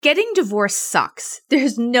Getting divorced sucks.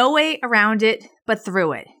 There's no way around it but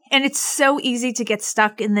through it. And it's so easy to get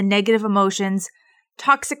stuck in the negative emotions,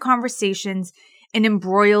 toxic conversations, and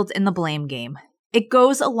embroiled in the blame game. It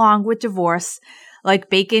goes along with divorce like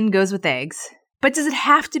bacon goes with eggs. But does it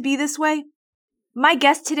have to be this way? My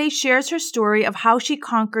guest today shares her story of how she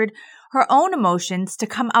conquered her own emotions to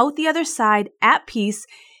come out the other side at peace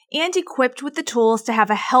and equipped with the tools to have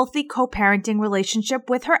a healthy co-parenting relationship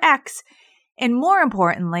with her ex, and more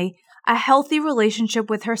importantly, a healthy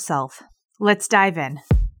relationship with herself. Let's dive in.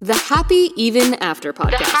 The Happy Even After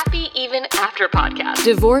Podcast. The Happy Even After Podcast.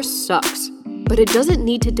 Divorce sucks, but it doesn't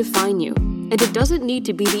need to define you, and it doesn't need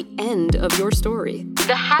to be the end of your story.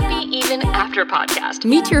 The Happy Even After Podcast.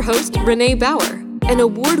 Meet your host, Renee Bauer, an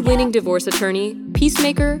award-winning divorce attorney,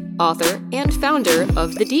 peacemaker, author, and founder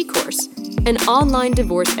of The D Course, an online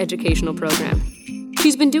divorce educational program.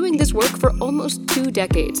 She's been doing this work for almost 2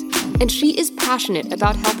 decades, and she is passionate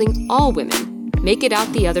about helping all women make it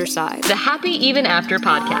out the other side. The Happy Even After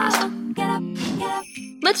Podcast.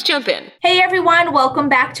 Let's jump in. Hey everyone, welcome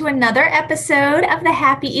back to another episode of the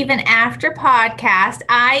Happy Even After Podcast.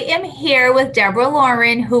 I am here with Deborah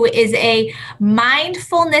Lauren, who is a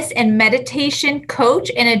mindfulness and meditation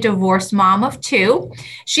coach and a divorced mom of 2.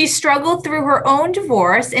 She struggled through her own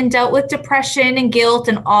divorce and dealt with depression and guilt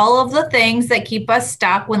and all of the things that keep us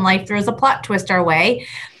stuck when life throws a plot twist our way.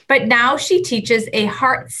 But now she teaches a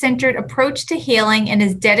heart-centered approach to healing and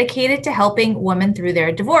is dedicated to helping women through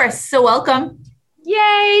their divorce. So welcome.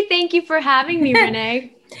 Yay. Thank you for having me,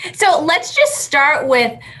 Renee. So let's just start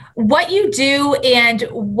with what you do and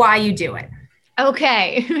why you do it.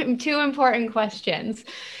 Okay. 2 important questions.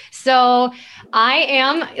 So I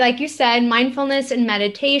am, like you said, mindfulness and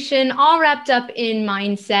meditation, all wrapped up in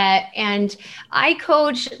mindset. And I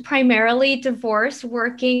coach primarily divorced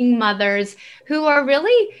working mothers who are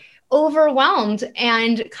really overwhelmed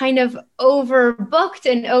and kind of overbooked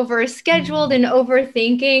and overscheduled and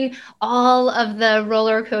overthinking all of the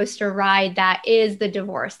roller coaster ride that is the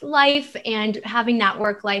divorced life and having that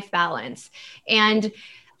work-life balance. And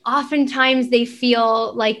oftentimes they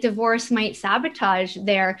feel like divorce might sabotage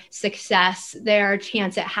their success, their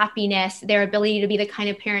chance at happiness, their ability to be the kind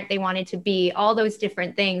of parent they wanted to be, all those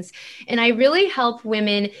different things. And I really help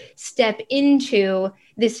women step into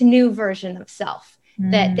this new version of self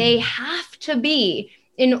that they have to be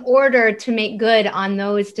in order to make good on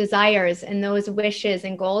those desires and those wishes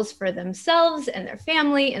and goals for themselves and their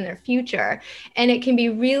family and their future. And it can be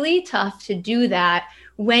really tough to do that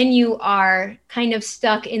when you are kind of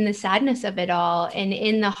stuck in the sadness of it all and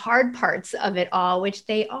in the hard parts of it all, which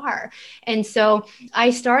they are. And so I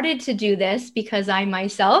started to do this because I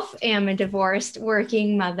myself am a divorced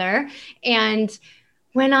working mother. And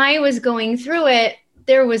when I was going through it,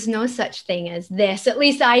 there was no such thing as this. At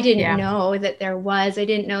least I didn't know that there was. I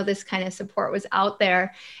didn't know this kind of support was out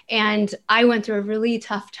there. And I went through a really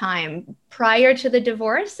tough time. Prior to the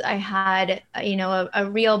divorce, I had, a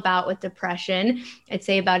real bout with depression. I'd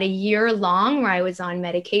say about a year long where I was on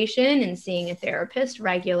medication and seeing a therapist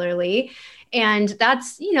regularly. And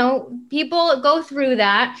that's, people go through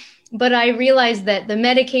that. But I realized that the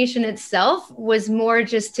medication itself was more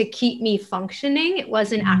just to keep me functioning. It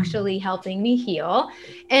wasn't actually helping me heal.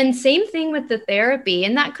 And same thing with the therapy.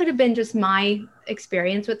 And that could have been just my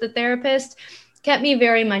experience with the therapist, kept me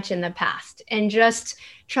very much in the past and just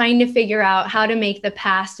trying to figure out how to make the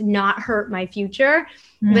past not hurt my future.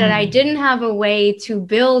 But I didn't have a way to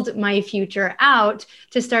build my future out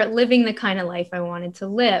to start living the kind of life I wanted to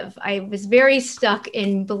live. I was very stuck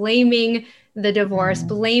in blaming the divorce,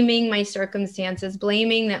 blaming my circumstances,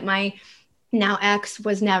 blaming that my now ex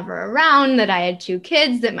was never around, that I had 2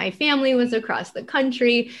 kids, that my family was across the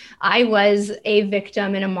country. I was a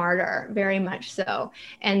victim and a martyr, very much so.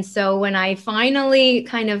 And so when I finally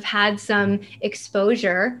kind of had some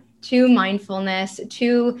exposure to mindfulness,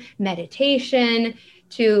 to meditation,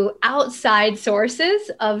 to outside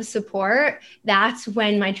sources of support, that's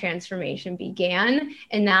when my transformation began.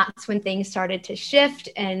 And that's when things started to shift.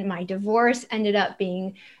 And my divorce ended up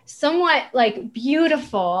being somewhat like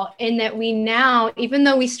beautiful in that we now, even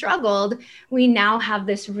though we struggled, we now have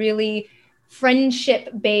this really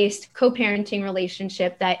friendship-based co-parenting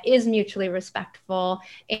relationship that is mutually respectful,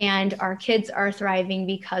 and our kids are thriving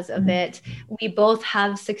because of it. We both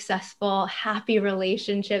have successful, happy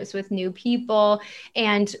relationships with new people,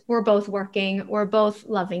 and we're both working, we're both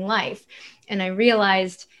loving life. And I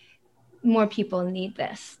realized more people need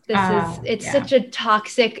this. It's such a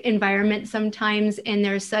toxic environment sometimes, and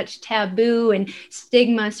there's such taboo and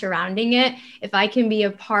stigma surrounding it. If I can be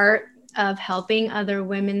a part of helping other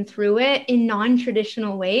women through it in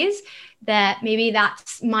non-traditional ways, that maybe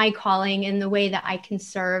that's my calling in the way that I can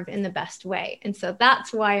serve in the best way. And so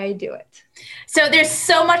that's why I do it. So there's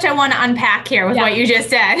so much I want to unpack here with what you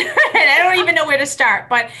just said. And I don't even know where to start,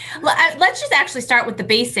 but let's just actually start with the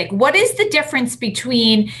basic. What is the difference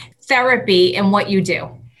between therapy and what you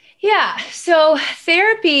do? Yeah. So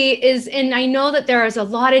therapy is, and I know that there is a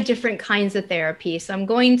lot of different kinds of therapy, so I'm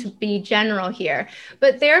going to be general here,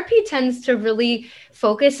 but therapy tends to really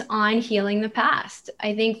focus on healing the past.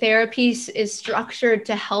 I think therapy is structured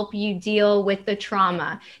to help you deal with the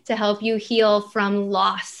trauma, to help you heal from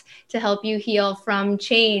loss, to help you heal from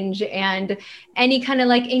change and any kind of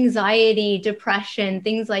like anxiety, depression,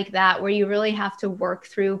 things like that, where you really have to work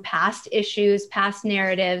through past issues, past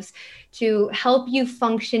narratives to help you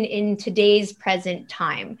function in today's present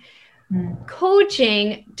time.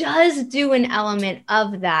 Coaching does do an element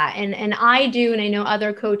of that. And I do, and I know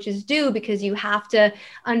other coaches do, because you have to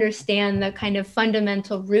understand the kind of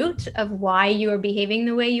fundamental root of why you are behaving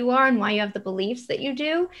the way you are and why you have the beliefs that you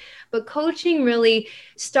do. But coaching really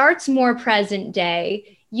starts more present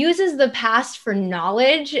day, uses the past for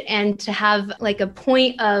knowledge and to have like a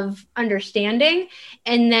point of understanding.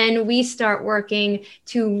 And then we start working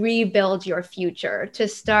to rebuild your future, to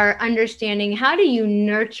start understanding, how do you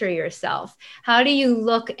nurture yourself? How do you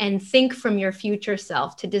look and think from your future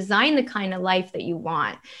self to design the kind of life that you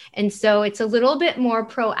want? And so it's a little bit more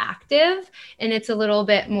proactive and it's a little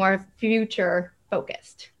bit more future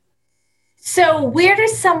focused. So where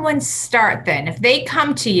does someone start then? If they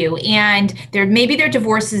come to you and maybe their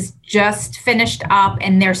divorce is just finished up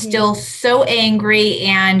and they're still so angry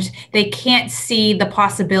and they can't see the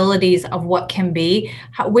possibilities of what can be,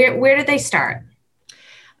 where do they start?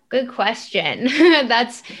 Good question.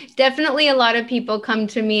 That's definitely a lot of people come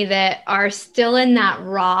to me that are still in that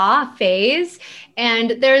raw phase.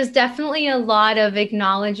 And there's definitely a lot of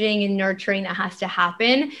acknowledging and nurturing that has to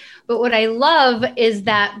happen. But what I love is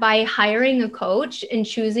that by hiring a coach and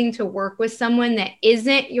choosing to work with someone that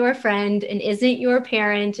isn't your friend and isn't your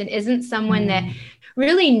parent and isn't someone that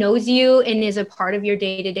really knows you and is a part of your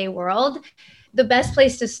day-to-day world, the best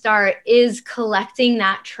place to start is collecting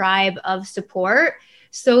that tribe of support,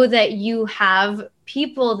 so that you have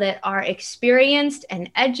people that are experienced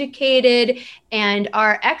and educated and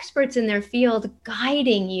are experts in their field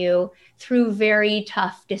guiding you through very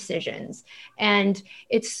tough decisions. And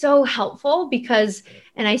it's so helpful because,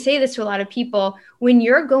 and I say this to a lot of people, when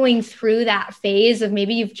you're going through that phase of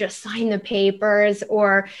maybe you've just signed the papers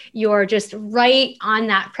or you're just right on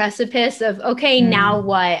that precipice of, okay, now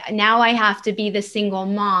what? Now I have to be the single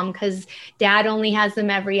mom because dad only has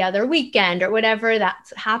them every other weekend or whatever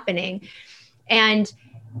that's happening. And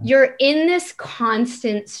you're in this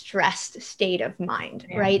constant stressed state of mind,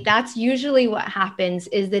 right? That's usually what happens,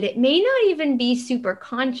 is that it may not even be super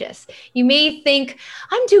conscious. You may think,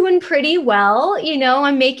 I'm doing pretty well,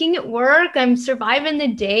 I'm making it work, I'm surviving the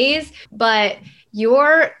days, but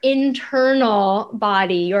your internal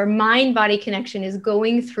body, your mind-body connection is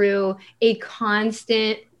going through a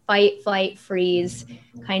constant fight, flight, freeze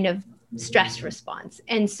kind of stress response.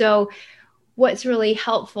 And so what's really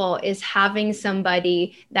helpful is having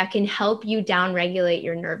somebody that can help you downregulate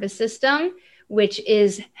your nervous system, which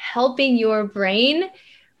is helping your brain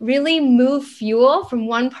really move fuel from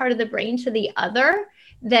one part of the brain to the other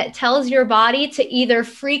that tells your body to either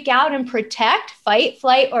freak out and protect, fight,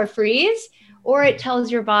 flight, or freeze, or it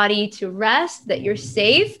tells your body to rest, that you're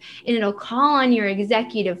safe, and it'll call on your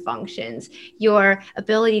executive functions, your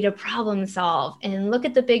ability to problem solve and look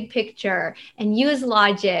at the big picture and use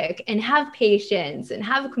logic and have patience and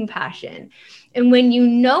have compassion. And when you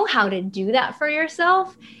know how to do that for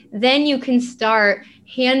yourself, then you can start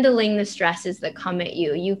handling the stresses that come at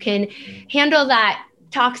you. You can handle that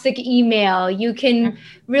toxic email. You can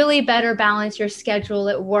really better balance your schedule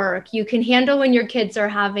at work. You can handle when your kids are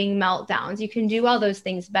having meltdowns. You can do all those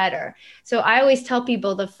things better. So I always tell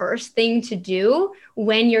people the first thing to do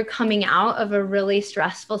when you're coming out of a really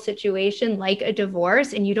stressful situation like a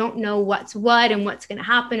divorce and you don't know what's what and what's going to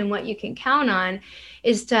happen and what you can count on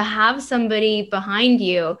is to have somebody behind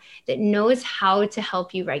you that knows how to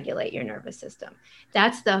help you regulate your nervous system.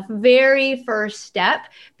 That's the very first step,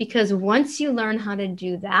 because once you learn how to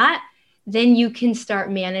do that, then you can start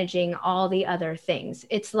managing all the other things.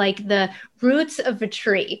 It's like the roots of a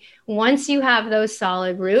tree. Once you have those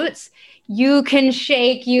solid roots, you can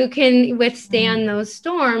shake, you can withstand those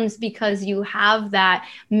storms because you have that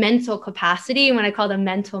mental capacity, what I call the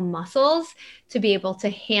mental muscles, to be able to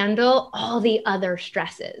handle all the other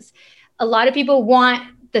stresses. A lot of people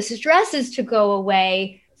want the stresses to go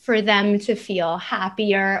away for them to feel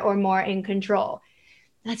happier or more in control.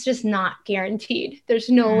 That's just not guaranteed. There's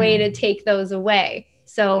no way to take those away.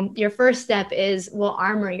 So your first step is, well,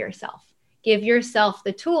 armor yourself. Give yourself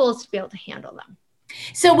the tools to be able to handle them.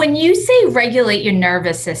 So when you say regulate your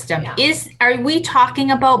nervous system, are we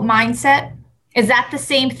talking about mindset? Is that the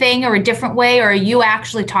same thing or a different way? Or are you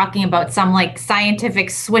actually talking about some like scientific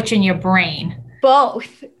switch in your brain?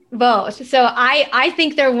 Both. So I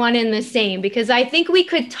think they're one and the same, because I think we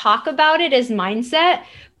could talk about it as mindset,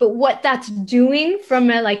 but what that's doing from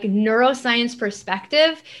a like neuroscience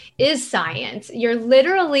perspective is science. You're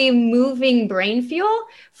literally moving brain fuel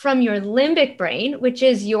from your limbic brain, which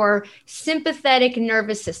is your sympathetic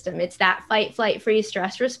nervous system. It's that fight, flight, freeze,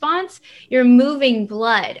 stress response. You're moving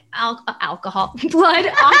blood, alcohol, blood,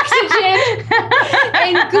 oxygen,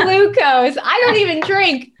 and glucose. I don't even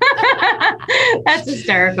drink. That's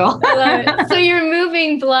hysterical. I love it. So you're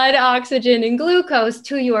moving blood, oxygen, and glucose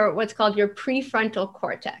to your what's called your prefrontal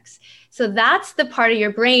cortex. So that's the part of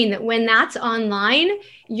your brain that when that's online,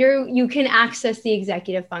 you can access the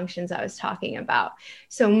executive functions I was talking about.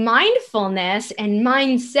 So mindfulness and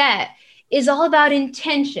mindset is all about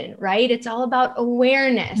intention, right? It's all about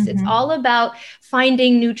awareness. It's all about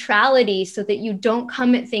finding neutrality so that you don't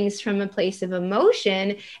come at things from a place of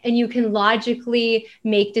emotion, and you can logically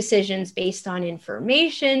make decisions based on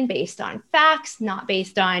information, based on facts, not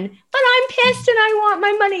based on, but I'm pissed and I want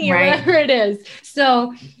my money, or whatever it is.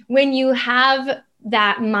 So when you have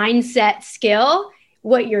that mindset skill,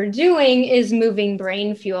 what you're doing is moving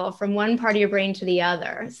brain fuel from one part of your brain to the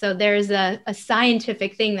other. So there's a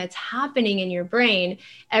scientific thing that's happening in your brain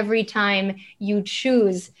every time you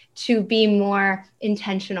choose to be more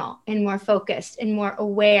intentional and more focused and more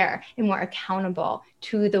aware and more accountable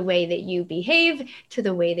to the way that you behave, to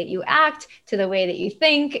the way that you act, to the way that you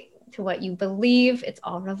think, to what you believe. It's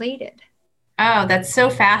all related. Oh, that's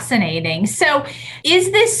so fascinating. So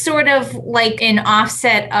is this sort of like an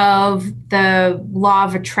offset of the law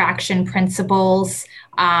of attraction principles?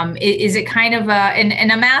 Is it kind of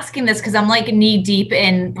and I'm asking this because I'm like knee deep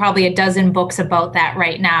in probably a dozen books about that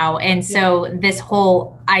right now. And so this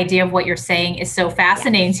whole idea of what you're saying is so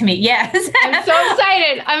fascinating to me. Yes. I'm so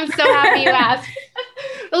excited. I'm so happy you asked.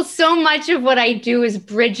 Well, so much of what I do is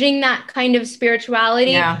bridging that kind of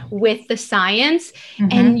spirituality with the science.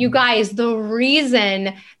 And you guys, the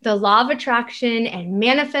reason the law of attraction and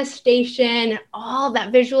manifestation, all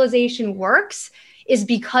that visualization works is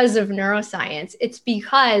because of neuroscience. It's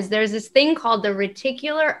because there's this thing called the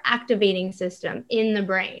reticular activating system in the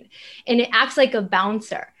brain, and it acts like a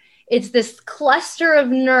bouncer. It's this cluster of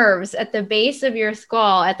nerves at the base of your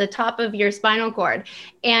skull, at the top of your spinal cord,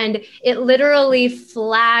 and it literally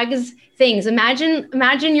flags things.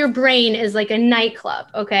 Imagine your brain is like a nightclub,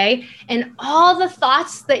 okay? And all the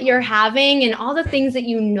thoughts that you're having and all the things that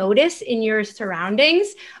you notice in your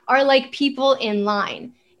surroundings are like people in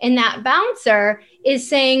line. And that bouncer is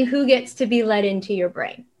saying who gets to be let into your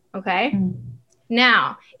brain, okay?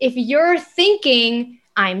 Now, if you're thinking,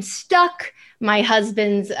 I'm stuck, my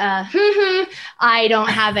husband's, I don't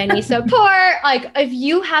have any support. Like if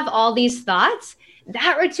you have all these thoughts,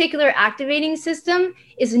 that reticular activating system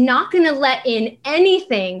is not going to let in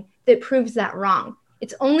anything that proves that wrong.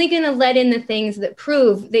 It's only going to let in the things that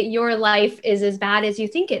prove that your life is as bad as you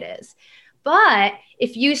think it is. But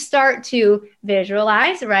if you start to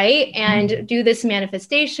visualize, right, and do this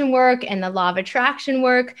manifestation work and the law of attraction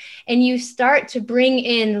work, and you start to bring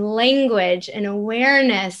in language and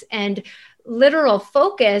awareness and literal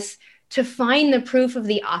focus to find the proof of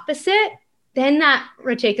the opposite, then that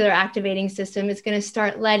reticular activating system is going to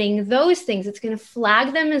start letting those things, it's going to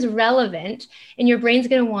flag them as relevant, and your brain's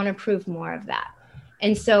going to want to prove more of that.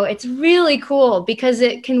 And so it's really cool because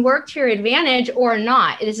it can work to your advantage or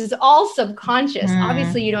not. This is all subconscious.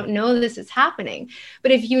 Obviously, you don't know this is happening. But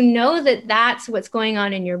if you know that that's what's going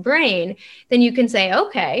on in your brain, then you can say,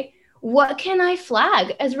 okay, what can I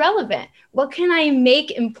flag as relevant? What can I make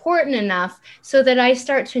important enough so that I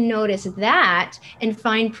start to notice that and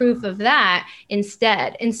find proof of that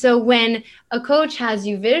instead? And so when a coach has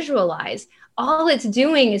you visualize, all it's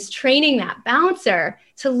doing is training that bouncer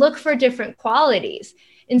to look for different qualities.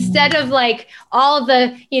 Instead of like all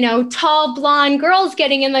the, tall blonde girls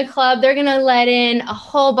getting in the club, they're going to let in a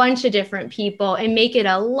whole bunch of different people and make it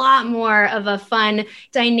a lot more of a fun,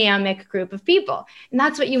 dynamic group of people. And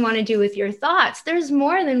that's what you want to do with your thoughts. There's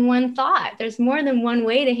more than one thought. There's more than one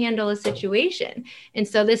way to handle a situation. And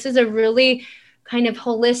so this is a really kind of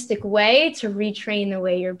holistic way to retrain the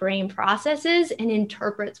way your brain processes and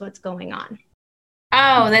interprets what's going on.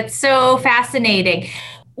 Oh, that's so fascinating.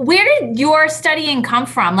 where did your studying come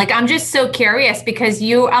from? Like, I'm just so curious because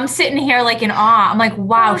I'm sitting here like in awe. I'm like,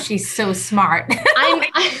 wow, she's so smart.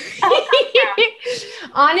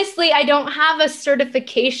 Honestly, I don't have a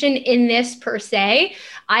certification in this per se.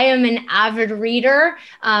 I am an avid reader.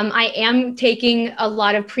 I am taking a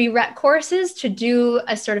lot of prereq courses to do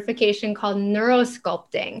a certification called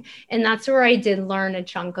neurosculpting. And that's where I did learn a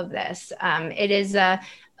chunk of this. It is a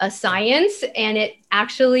science, and it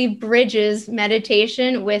actually bridges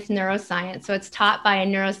meditation with neuroscience. So it's taught by a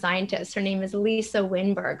neuroscientist. Her name is Lisa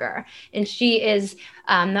Winberger, and she is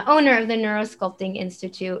the owner of the Neurosculpting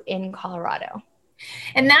Institute in Colorado.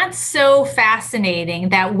 And that's so fascinating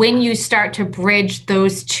that when you start to bridge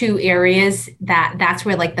those two areas, that's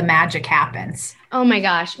where like the magic happens. Oh my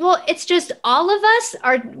gosh. Well, it's just all of us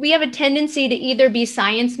we have a tendency to either be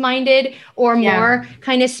science minded or more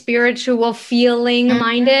kind of spiritual feeling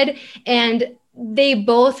minded. And they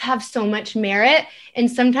both have so much merit.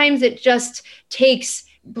 And sometimes it just takes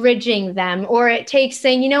bridging them, or it takes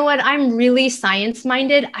saying, you know what, I'm really science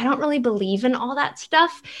minded. I don't really believe in all that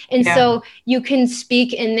stuff. And so you can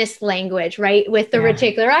speak in this language, right? With the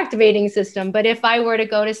reticular activating system. But if I were to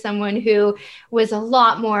go to someone who was a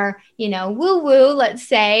lot more, woo-woo, let's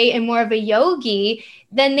say, and more of a yogi,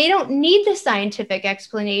 then they don't need the scientific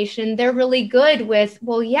explanation. They're really good with,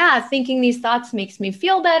 well, yeah, thinking these thoughts makes me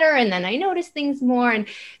feel better. And then I notice things more. And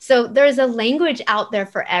so there's a language out there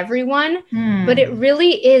for everyone, but it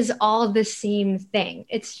really is all the same thing.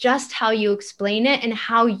 It's just how you explain it and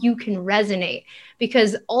how you can resonate,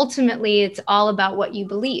 because ultimately it's all about what you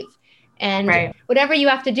believe. And whatever you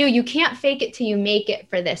have to do, you can't fake it till you make it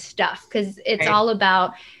for this stuff, because it's all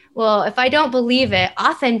about, well, if I don't believe it,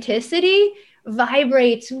 authenticity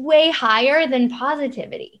vibrates way higher than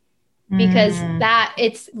positivity, because that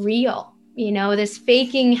it's real. This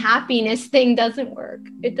faking happiness thing doesn't work.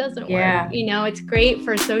 It doesn't work. It's great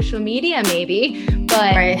for social media maybe,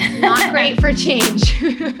 but not great for change.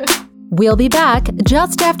 We'll be back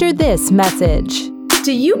just after this message.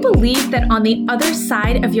 Do you believe that on the other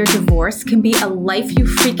side of your divorce can be a life you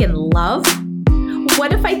freaking love?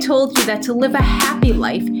 What if I told you that to live a happy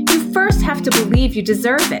life, you first have to believe you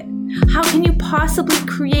deserve it? How can you possibly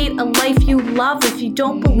create a life you love if you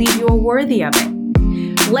don't believe you are worthy of it?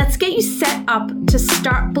 Let's get you set up to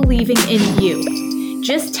start believing in you.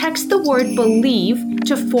 Just text the word BELIEVE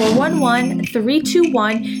to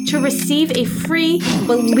 411-321 to receive a free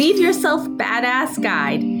Believe Yourself Badass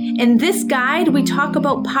guide. In this guide, we talk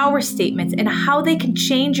about power statements and how they can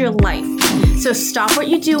change your life. So stop what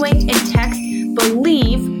you're doing and text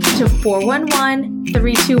BELIEVE to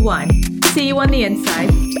 411-321. See you on the inside.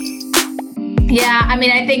 Yeah,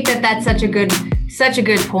 I think that's such a good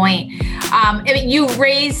point. You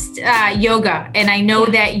raised yoga, and I know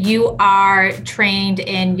that you are trained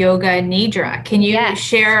in yoga nidra. Can you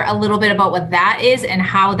share a little bit about what that is and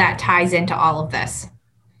how that ties into all of this?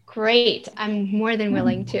 Great. I'm more than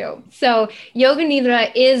willing to. So yoga nidra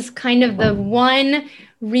is kind of the one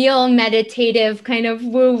real meditative kind of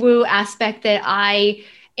woo-woo aspect that I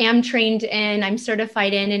am trained in, I'm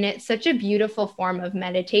certified in, and it's such a beautiful form of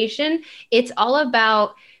meditation. It's all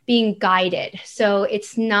about being guided. So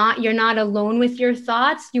you're not alone with your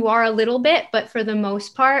thoughts. You are a little bit, but for the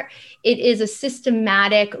most part, it is a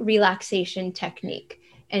systematic relaxation technique.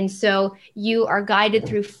 And so you are guided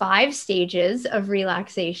through 5 stages of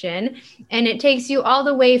relaxation, and it takes you all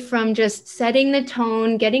the way from just setting the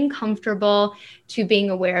tone, getting comfortable, to being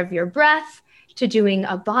aware of your breath, to doing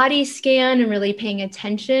a body scan and really paying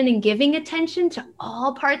attention and giving attention to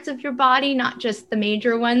all parts of your body, not just the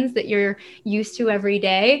major ones that you're used to every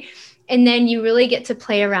day. And then you really get to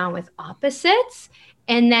play around with opposites.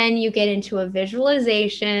 And then you get into a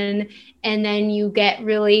visualization, and then you get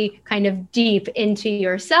really kind of deep into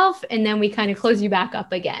yourself. And then we kind of close you back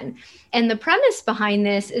up again. And the premise behind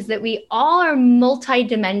this is that we all are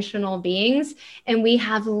multidimensional beings, and we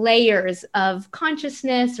have layers of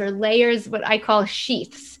consciousness, or layers, what I call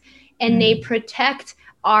sheaths, and they protect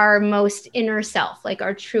our most inner self, like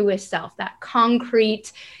our truest self, that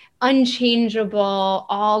concrete, unchangeable,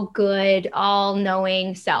 all good, all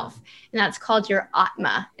knowing self. And that's called your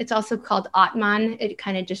Atma. It's also called Atman. It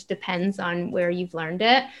kind of just depends on where you've learned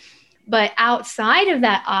it. But outside of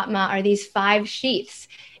that Atma are these 5 sheaths.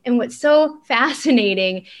 And what's so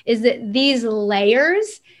fascinating is that these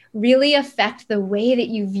layers really affect the way that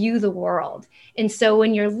you view the world. And so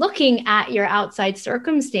when you're looking at your outside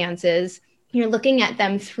circumstances, you're looking at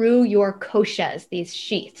them through your koshas, these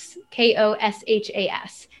sheaths,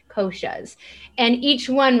 Koshas. koshas. And each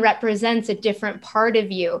one represents a different part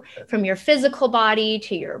of you, from your physical body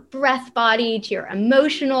to your breath body, to your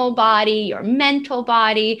emotional body, your mental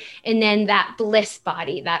body, and then that bliss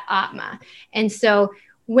body, that Atma. And so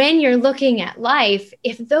when you're looking at life,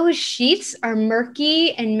 if those sheets are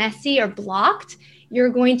murky and messy or blocked, you're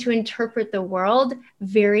going to interpret the world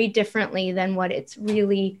very differently than what it's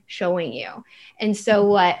really showing you. And so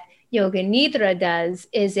what Yoga Nidra does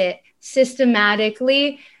is it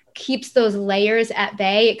systematically keeps those layers at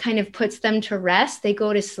bay. It kind of puts them to rest. They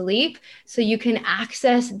go to sleep so you can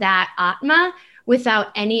access that Atma without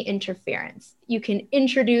any interference. You can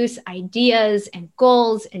introduce ideas and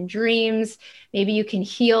goals and dreams. Maybe you can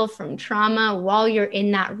heal from trauma while you're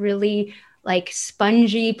in that really like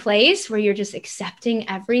spongy place where you're just accepting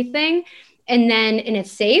everything. And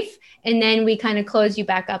it's safe. And then we kind of close you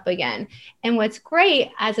back up again. And what's great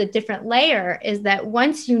as a different layer is that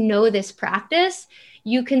once you know this practice,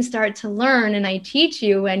 you can start to learn, and I teach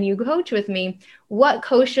you when you coach with me, what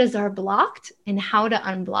koshas are blocked and how to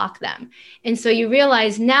unblock them. And so you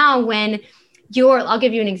realize now when I'll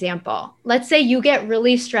give you an example. Let's say you get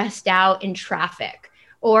really stressed out in traffic,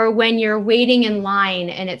 or when you're waiting in line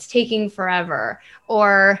and it's taking forever,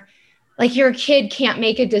 or like your kid can't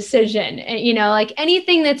make a decision, and like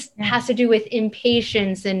anything that has to do with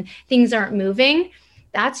impatience and things aren't moving,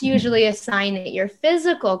 that's usually a sign that your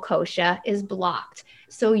physical kosha is blocked.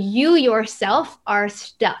 So you yourself are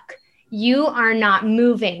stuck. You are not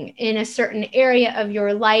moving in a certain area of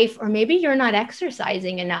your life, or maybe you're not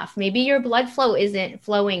exercising enough. Maybe your blood flow isn't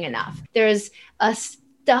flowing enough. There's a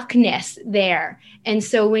stuckness there. And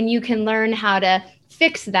so when you can learn how to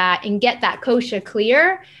fix that and get that kosha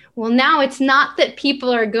clear, well, now it's not that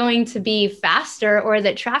people are going to be faster or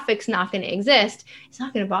that traffic's not going to exist. It's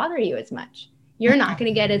not going to bother you as much. You're not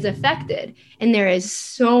going to get as affected. And there is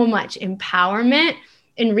so much empowerment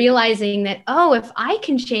in realizing that, if I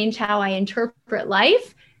can change how I interpret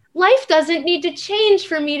life, life doesn't need to change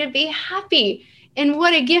for me to be happy. And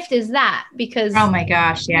what a gift is that? Because oh my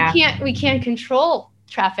gosh, yeah, we can't control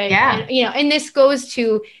traffic. Yeah. And this goes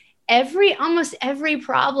to almost every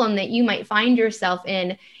problem that you might find yourself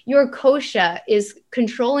in. Your kosha is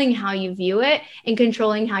controlling how you view it and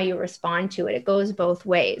controlling how you respond to it. It goes both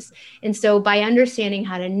ways. And so by understanding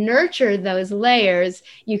how to nurture those layers,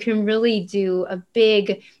 you can really do a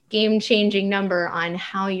big game-changing number on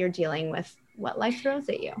how you're dealing with what life throws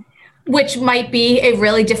at you. Which might be a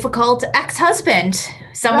really difficult ex-husband,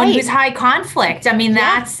 someone Right. who's high conflict. I mean,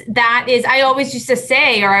 that is, I always used to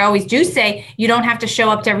say, or I always do say, you don't have to show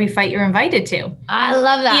up to every fight you're invited to. I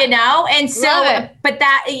love that. And so, Love it. but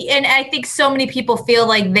and I think so many people feel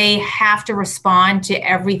like they have to respond to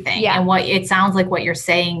everything. Yeah. And what it sounds like what you're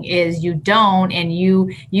saying is you don't, and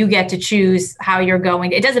you get to choose how you're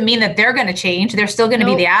going. It doesn't mean that they're going to change. They're still going to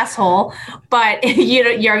be the asshole, but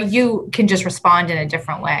you can just respond in a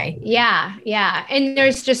different way. Yeah. And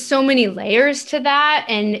there's just so many layers to that.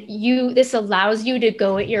 And this allows you to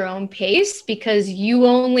go at your own pace because you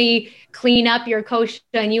only clean up your kosha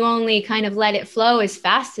and you only kind of let it flow as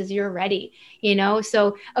fast as you're ready,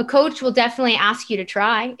 So a coach will definitely ask you to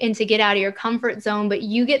try and to get out of your comfort zone, but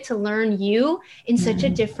you get to learn you in such a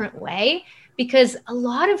different way. Because a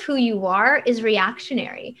lot of who you are is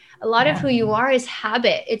reactionary. A lot of who you are is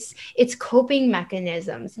habit. It's coping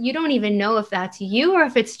mechanisms. You don't even know if that's you or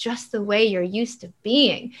if it's just the way you're used to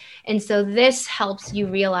being. And so this helps you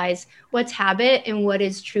realize what's habit and what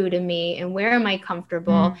is true to me and where am I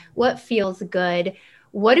comfortable, what feels good.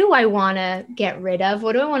 What do I want to get rid of?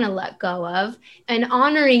 What do I want to let go of? And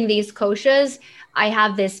honoring these koshas, I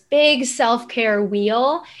have this big self-care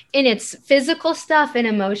wheel, and it's physical stuff and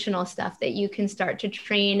emotional stuff that you can start to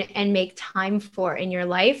train and make time for in your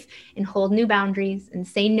life and hold new boundaries and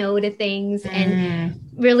say no to things and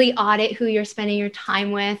really audit who you're spending your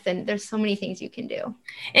time with. And there's so many things you can do.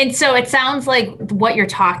 And so it sounds like what you're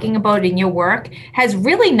talking about in your work has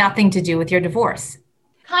really nothing to do with your divorce.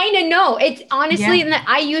 Kind of no. It's honestly,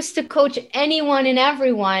 I used to coach anyone and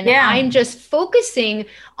everyone. Yeah. I'm just focusing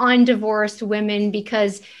on divorced women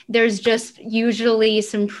because there's just usually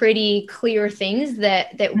some pretty clear things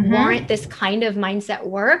that warrant this kind of mindset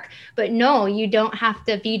work. But no, you don't have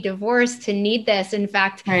to be divorced to need this. In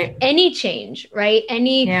fact, any change, right?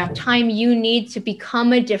 Any time you need to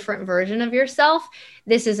become a different version of yourself,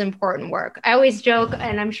 this is important work. I always joke,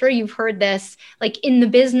 and I'm sure you've heard this, like in the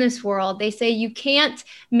business world, they say you can't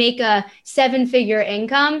make a 7-figure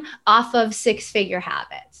income off of 6-figure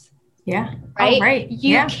habits. Yeah. Right? Oh, right.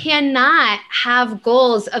 You cannot have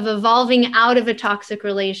goals of evolving out of a toxic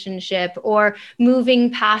relationship or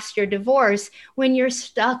moving past your divorce when you're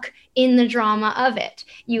stuck in the drama of it.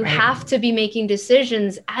 You have to be making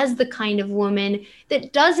decisions as the kind of woman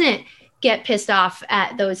that doesn't get pissed off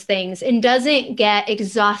at those things and doesn't get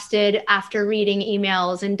exhausted after reading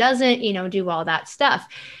emails and doesn't, do all that stuff.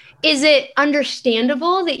 Is it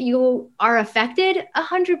understandable that you are affected?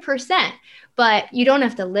 100%. But you don't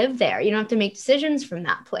have to live there. You don't have to make decisions from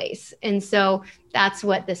that place. And so that's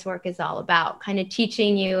what this work is all about, kind of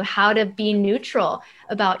teaching you how to be neutral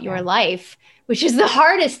about your life, which is the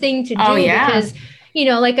hardest thing to do because,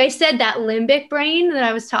 like I said, that limbic brain that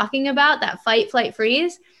I was talking about, that fight, flight,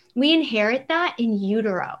 freeze, we inherit that in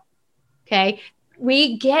utero. Okay.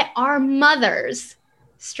 We get our mother's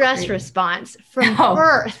stress response from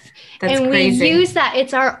birth. And we use that.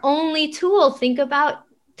 It's our only tool. Think about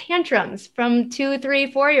tantrums from 2,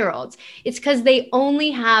 3, 4-year-olds. It's because they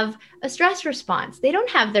only have a stress response. They don't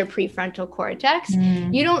have their prefrontal cortex.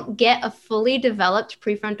 You don't get a fully developed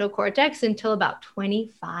prefrontal cortex until about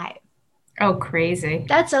 25. Oh, crazy.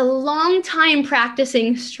 That's a long time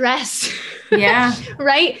practicing stress. Yeah.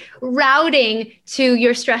 Right? Routing to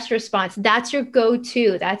your stress response. That's your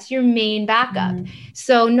go-to. That's your main backup.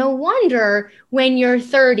 So no wonder when you're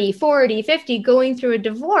 30, 40, 50 going through a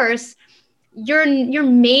divorce, your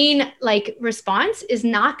main response is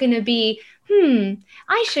not going to be,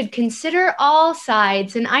 I should consider all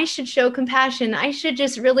sides and I should show compassion. I should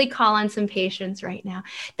just really call on some patience right now.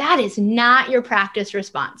 That is not your practice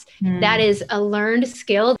response. That is a learned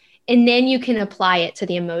skill. And then you can apply it to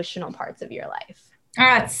the emotional parts of your life.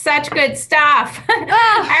 Oh, it's such good stuff. All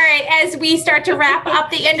right. As we start to wrap up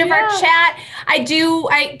the end of our chat, I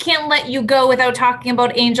can't let you go without talking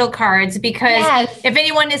about angel cards because if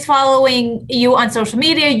anyone is following you on social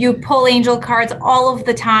media, you pull angel cards all of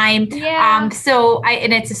the time. Yeah. And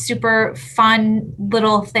it's a super fun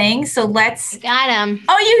little thing. So let's. Got them.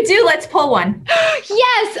 Oh, you do. Let's pull one.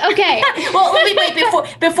 Yes. Okay. Well, let me wait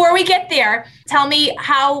before we get there. Tell me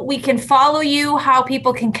how we can follow you, how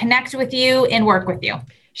people can connect with you and work with you.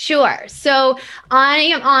 Sure. So I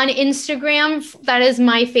am on Instagram. That is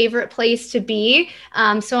my favorite place to be.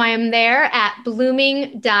 So I am there at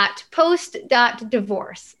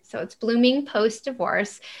blooming.post.divorce. So it's Blooming Post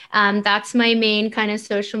Divorce. That's my main kind of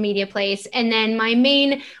social media place. And then my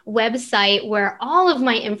main website where all of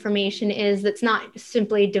my information is that's not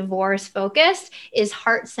simply divorce focused is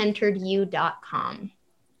heartcenteredyou.com.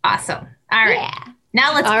 Awesome. All right. Yeah.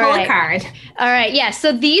 Now let's pull a card. All right. Yeah.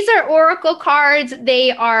 So these are oracle cards.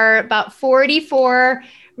 They are about 44,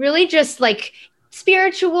 really just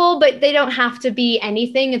spiritual, but they don't have to be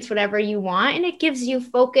anything. It's whatever you want. And it gives you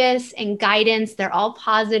focus and guidance. They're all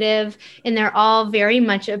positive and they're all very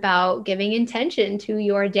much about giving intention to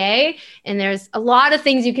your day. And there's a lot of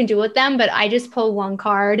things you can do with them, but I just pull one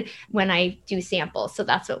card when I do samples. So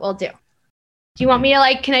that's what we'll do. Do you want me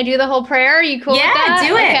to can I do the whole prayer? Are you cool with that?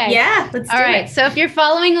 Do it. Okay. Yeah, let's do it. All right. So if you're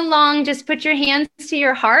following along, just put your hands to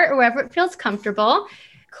your heart or wherever it feels comfortable.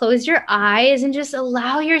 Close your eyes and just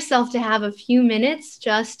allow yourself to have a few minutes,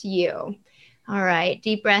 just you. All right.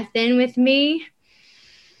 Deep breath in with me.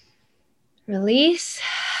 Release.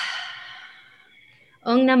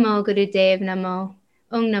 Om Namo Gurudev Namo.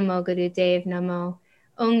 Om Namo Gurudev Namo.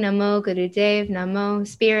 Om Namo Gurudev Namo.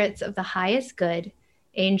 Spirits of the highest good.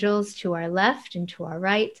 Angels to our left and to our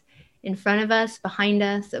right, in front of us, behind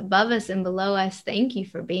us, above us, and below us. Thank you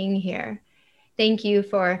for being here. Thank you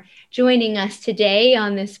for joining us today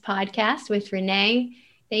on this podcast with Renee.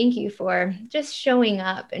 Thank you for just showing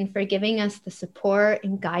up and for giving us the support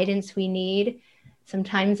and guidance we need.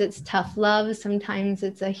 Sometimes it's tough love. Sometimes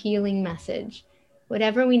it's a healing message.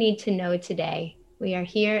 Whatever we need to know today, we are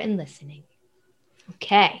here and listening.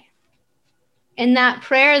 Okay. And that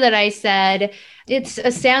prayer that I said, it's a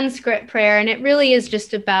Sanskrit prayer, and it really is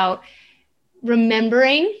just about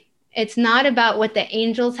remembering. It's not about what the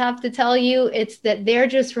angels have to tell you. It's that they're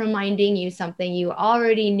just reminding you something you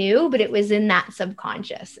already knew, but it was in that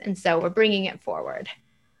subconscious. And so we're bringing it forward.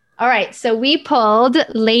 All right. So we pulled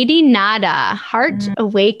Lady Nada, Heart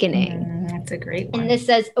Awakening. That's a great one. And this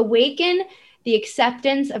says, awaken the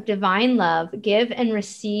acceptance of divine love, give and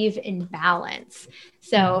receive in balance.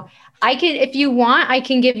 So if you want, I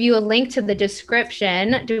can give you a link to the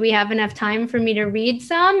description. Do we have enough time for me to read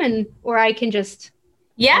some or I can just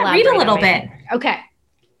read a little bit. Okay.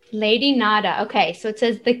 Lady Nada. Okay. So it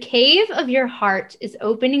says, the cave of your heart is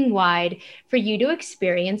opening wide for you to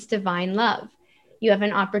experience divine love. You have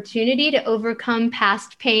an opportunity to overcome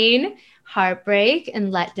past pain, heartbreak,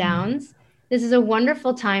 and letdowns. This is a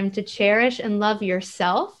wonderful time to cherish and love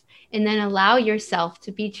yourself and then allow yourself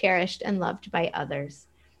to be cherished and loved by others.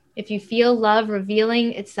 If you feel love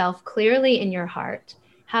revealing itself clearly in your heart,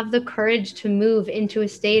 have the courage to move into a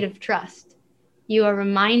state of trust. You are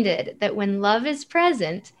reminded that when love is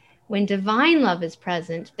present, when divine love is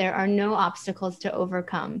present, there are no obstacles to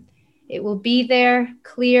overcome. It will be there,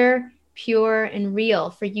 clear, pure, and real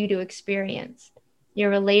for you to experience. Your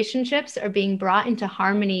relationships are being brought into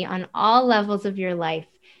harmony on all levels of your life.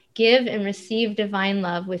 Give and receive divine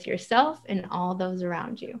love with yourself and all those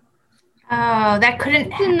around you. Oh, that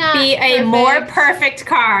couldn't be a more perfect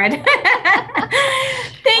card.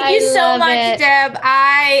 Thank you so much, Deb.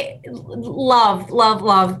 I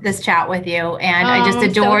love this chat with you. And I just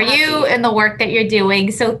adore you and the work that you're doing.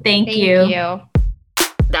 So thank you.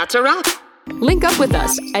 That's a wrap. Link up with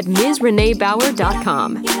us at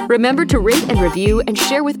MsReneeBauer.com. Remember to rate and review and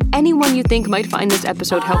share with anyone you think might find this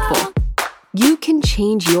episode helpful. You can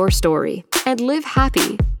change your story and live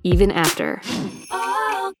happy even after.